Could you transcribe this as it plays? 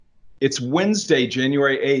It's Wednesday,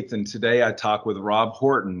 January 8th, and today I talk with Rob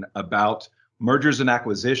Horton about mergers and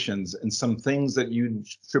acquisitions and some things that you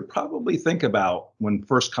should probably think about when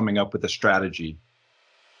first coming up with a strategy.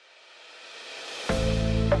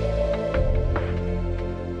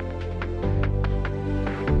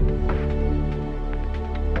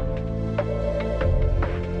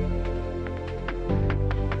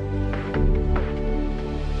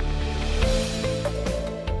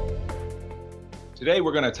 Today,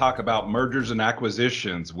 we're going to talk about mergers and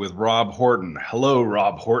acquisitions with Rob Horton. Hello,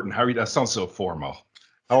 Rob Horton. How are you? That sounds so formal.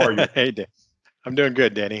 How are you? Hey, Dan. I'm doing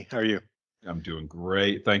good, Danny. How are you? I'm doing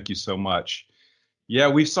great. Thank you so much. Yeah,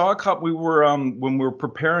 we saw a couple. We were when we were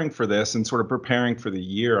preparing for this and sort of preparing for the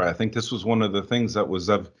year. I think this was one of the things that was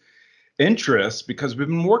of interest because we've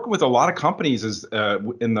been working with a lot of companies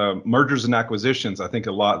in the mergers and acquisitions. I think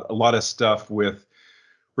a lot of stuff with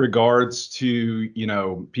regards to,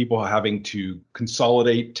 people having to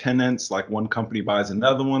consolidate tenants, like one company buys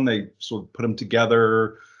another one, they sort of put them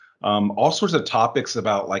together, all sorts of topics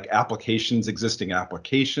about like existing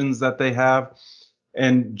applications that they have.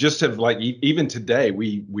 And just have like, even today,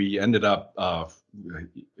 we ended up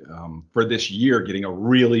for this year getting a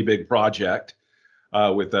really big project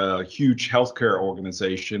with a huge healthcare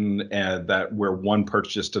organization and that where one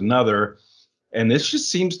purchased another. And this just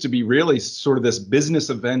seems to be really sort of this business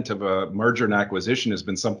event of a merger and acquisition has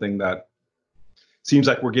been something that seems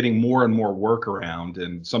like we're getting more and more work around,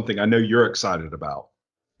 and something I know you're excited about.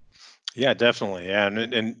 Yeah, definitely. Yeah,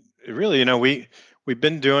 and really, we've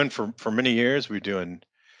been doing for many years. We're doing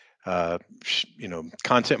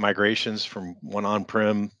content migrations from one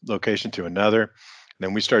on-prem location to another. And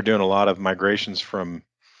then we started doing a lot of migrations from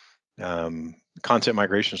content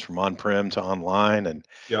migrations from on-prem to online, and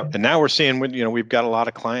Yep. and now we're seeing we've got a lot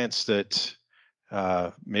of clients that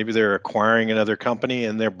maybe they're acquiring another company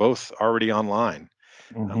and they're both already online,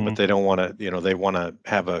 but they don't want to they want to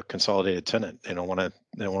have a consolidated tenant. They don't want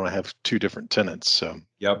to have two different tenants. So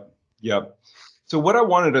Yep. So what I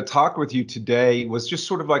wanted to talk with you today was just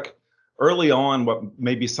sort of like early on what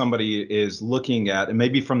maybe somebody is looking at, and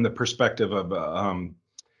maybe from the perspective of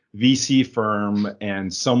VC firm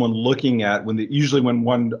and someone looking at usually when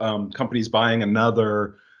one company's buying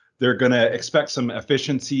another, they're going to expect some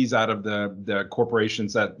efficiencies out of the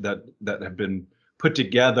corporations that have been put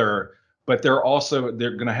together, but they're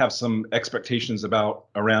going to have some expectations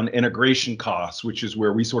around integration costs, which is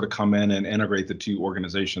where we sort of come in and integrate the two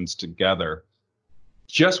organizations together.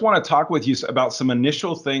 Just want to talk with you about some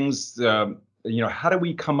initial things. How do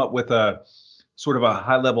we come up with a sort of a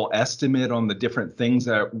high level estimate on the different things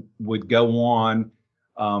that would go on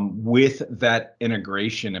with that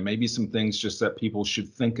integration, and maybe some things just that people should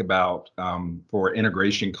think about for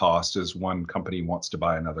integration costs as one company wants to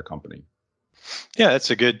buy another company? Yeah, that's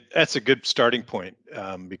a good starting point,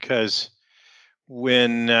 because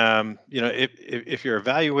when if you're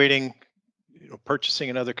evaluating purchasing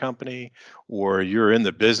another company, or you're in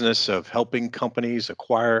the business of helping companies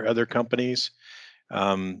acquire other companies,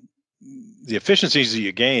 the efficiencies that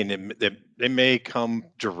you gain, they may come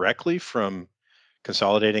directly from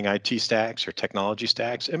consolidating IT stacks or technology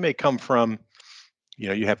stacks. It may come from,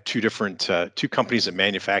 you have two companies that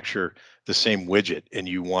manufacture the same widget, and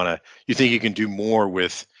you think you can do more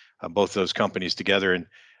with both those companies together, and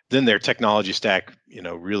then their technology stack,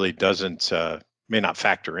 really may not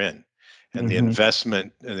factor in, and the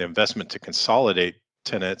investment to consolidate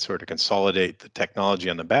tenants or to consolidate the technology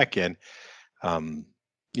on the back end.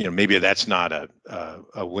 Maybe that's not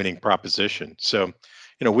a winning proposition. So,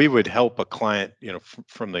 we would help a client,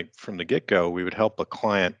 from the get-go, we would help a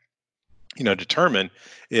client, determine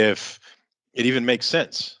if it even makes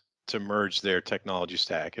sense to merge their technology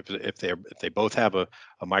stack. If they both have a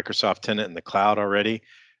Microsoft tenant in the cloud already,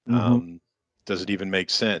 does it even make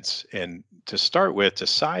sense? And to start with, to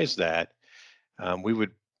size that, we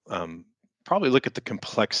would probably look at the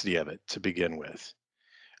complexity of it to begin with.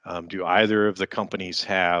 Do either of the companies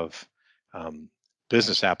have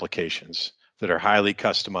business applications that are highly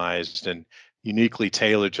customized and uniquely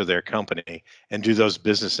tailored to their company? And do those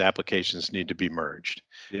business applications need to be merged?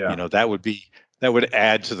 Yeah. That would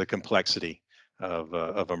add to the complexity of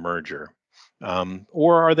a merger.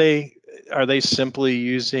 Or are they simply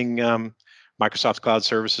using Microsoft Cloud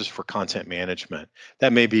Services for content management?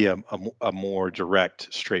 That may be a more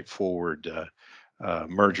direct, straightforward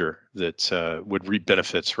merger that would reap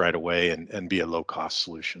benefits right away and be a low-cost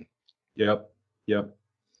solution. Yep.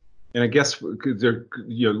 And I guess they're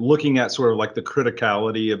looking at sort of like the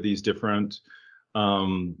criticality of these different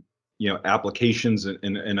applications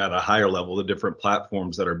and at a higher level, the different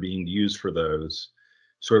platforms that are being used for those.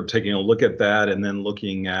 Sort of taking a look at that, and then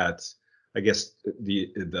looking at I guess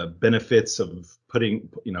the benefits of putting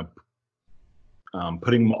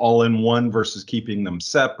putting them all in one versus keeping them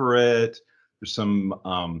separate. There's some,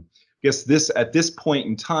 I guess at this point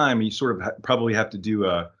in time, you sort of probably have to do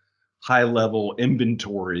a high level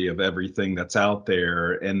inventory of everything that's out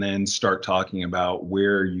there, and then start talking about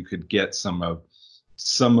where you could get some of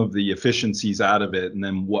the efficiencies out of it. And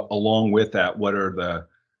then along with that, what are the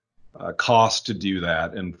costs to do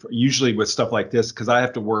that? And usually with stuff like this, because I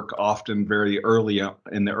have to work often very early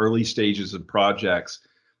in the early stages of projects,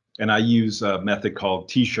 and I use a method called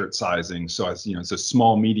t-shirt sizing. So it's a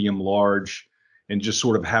small, medium, large, and just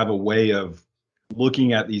sort of have a way of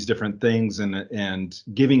looking at these different things and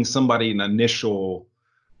giving somebody an initial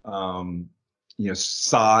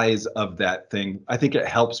size of that thing. I think it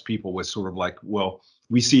helps people with sort of like, well,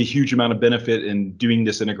 we see a huge amount of benefit in doing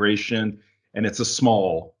this integration, and it's a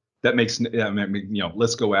small that makes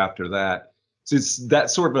let's go after that. So it's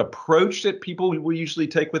that sort of approach that people will usually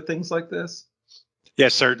take with things like this. Yeah,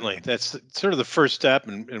 certainly. That's sort of the first step,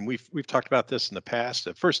 and we've talked about this in the past.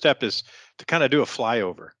 The first step is to kind of do a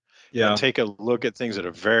flyover and take a look at things at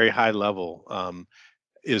a very high level.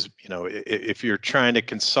 If you're trying to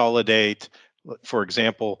consolidate, for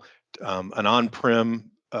example, an on-prem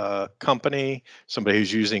company, somebody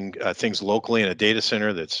who's using things locally in a data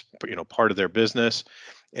center that's part of their business,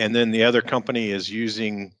 and then the other company is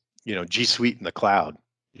using G Suite in the cloud.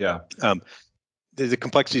 Yeah. The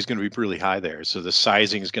complexity is going to be really high there. So the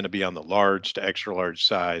sizing is going to be on the large to extra large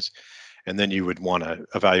size. And then you would want to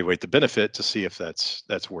evaluate the benefit to see if that's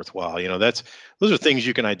worthwhile. Those are things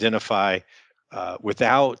you can identify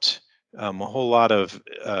without a whole lot of,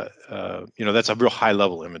 that's a real high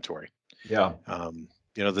level inventory. Yeah.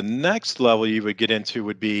 The next level you would get into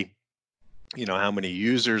would be, how many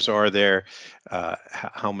users are there,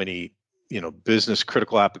 how many business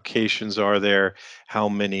critical applications are there, how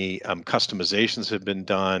many customizations have been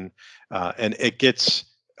done, and it gets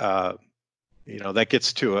that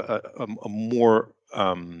gets to a more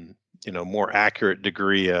more accurate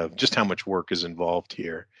degree of just how much work is involved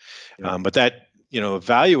here. Yeah. But that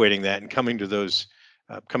evaluating that and coming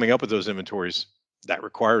up with those inventories, that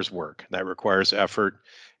requires work, that requires effort,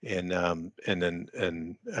 and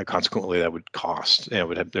then consequently that would cost. There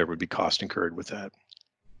would be cost incurred with that.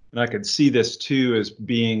 And I could see this too as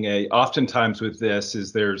being oftentimes with this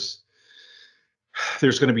is there's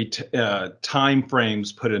going to be time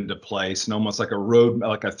frames put into place, and almost like a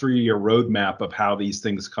 3-year roadmap of how these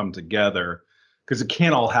things come together, because it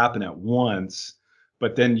can't all happen at once.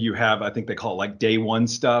 But then you have, I think they call it like day one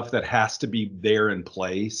stuff that has to be there in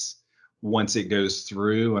place once it goes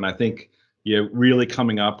through. And I think really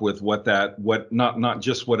coming up with what not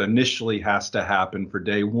just what initially has to happen for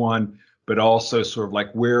day one, but also sort of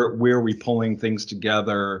like where are we pulling things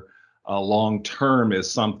together long term is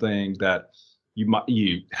something that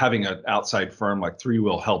you having an outside firm like 3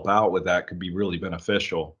 will help out with. That could be really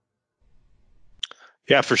beneficial.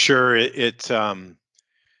 Yeah, for sure.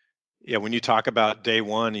 When you talk about day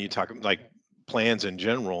one and you talk like plans in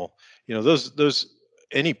general, those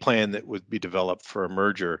any plan that would be developed for a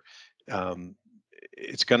merger,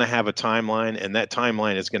 it's going to have a timeline, and that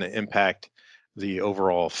timeline is going to impact the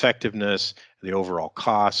overall effectiveness, the overall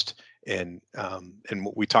cost, and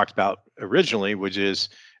what we talked about originally, which is,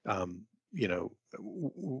 when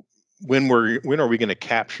are we going to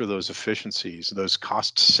capture those efficiencies, those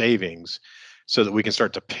cost savings, so that we can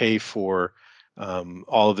start to pay for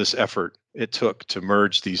all of this effort it took to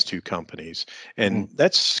merge these two companies, and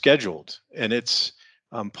that's scheduled, and it's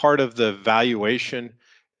part of the valuation,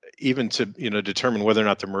 even to determine whether or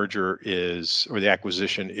not the merger is or the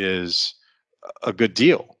acquisition is a good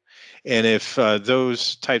deal. And if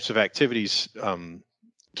those types of activities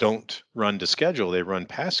don't run to schedule, they run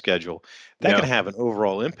past schedule, that can have an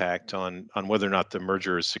overall impact on whether or not the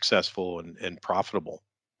merger is successful and profitable.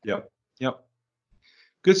 Yep.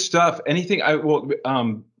 Good stuff. Anything I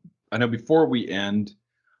know before we end,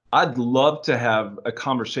 I'd love to have a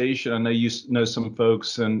conversation. I know you know some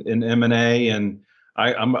folks in M&A, and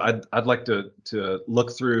I'd like to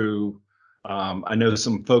look through. I know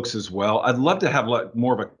some folks as well. I'd love to have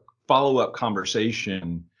more of a follow-up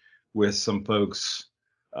conversation with some folks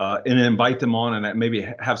and invite them on and maybe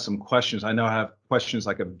have some questions. I know I have questions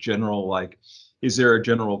like a general, like, is there a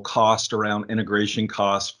general cost around integration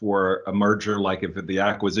costs for a merger? Like if the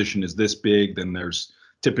acquisition is this big, then there's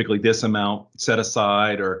typically this amount set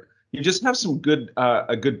aside, or you just have some good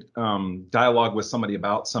dialogue with somebody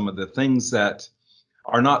about some of the things that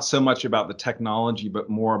are not so much about the technology, but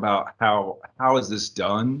more about how is this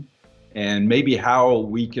done, and maybe how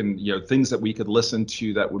we can, things that we could listen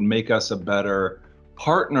to that would make us a better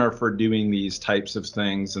partner for doing these types of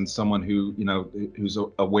things and someone who, who's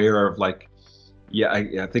aware of like, yeah,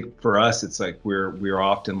 I think for us, it's like we're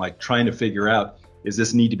often like trying to figure out, is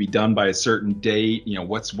this need to be done by a certain date?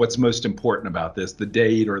 What's most important about this, the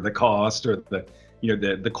date or the cost or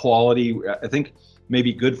the quality? I think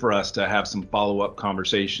maybe good for us to have some follow-up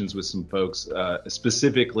conversations with some folks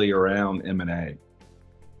specifically around M&A.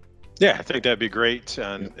 Yeah, I think that'd be great.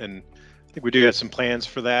 And I think we do have some plans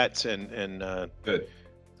for that. And good.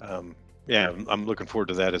 Yeah, I'm looking forward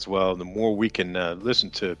to that as well. The more we can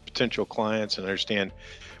listen to potential clients and understand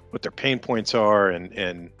what their pain points are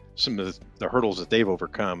and some of the hurdles that they've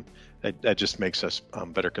overcome, that just makes us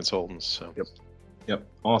better consultants. So. Yep.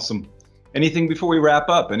 Awesome. Anything before we wrap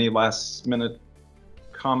up? Any last minute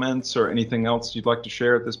comments or anything else you'd like to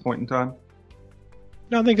share at this point in time?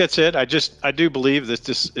 No, I think that's it. I do believe that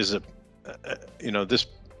this is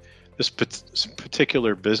this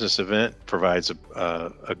particular business event provides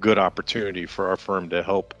a good opportunity for our firm to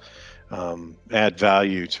help add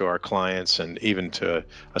value to our clients and even to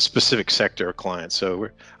a specific sector of clients. So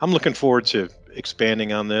I'm looking forward to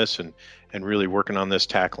expanding on this and really working on this,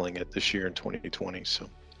 tackling it this year in 2020. So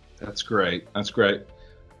that's great.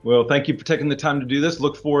 Well, thank you for taking the time to do this.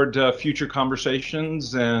 Look forward to future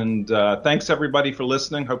conversations, and thanks everybody for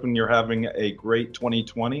listening. Hoping you're having a great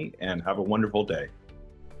 2020 and have a wonderful day.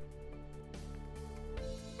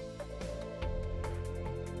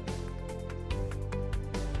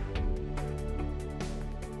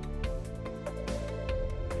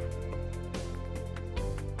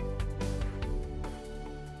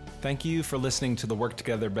 Thank you for listening to the Work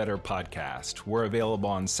Together Better podcast. We're available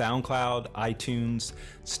on SoundCloud, iTunes,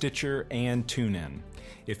 Stitcher, and TuneIn.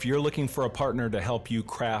 If you're looking for a partner to help you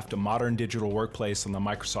craft a modern digital workplace on the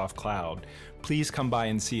Microsoft Cloud, please come by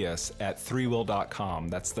and see us at 3will.com.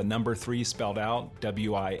 That's the number 3 spelled out,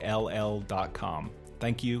 WILL.com.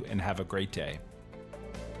 Thank you and have a great day.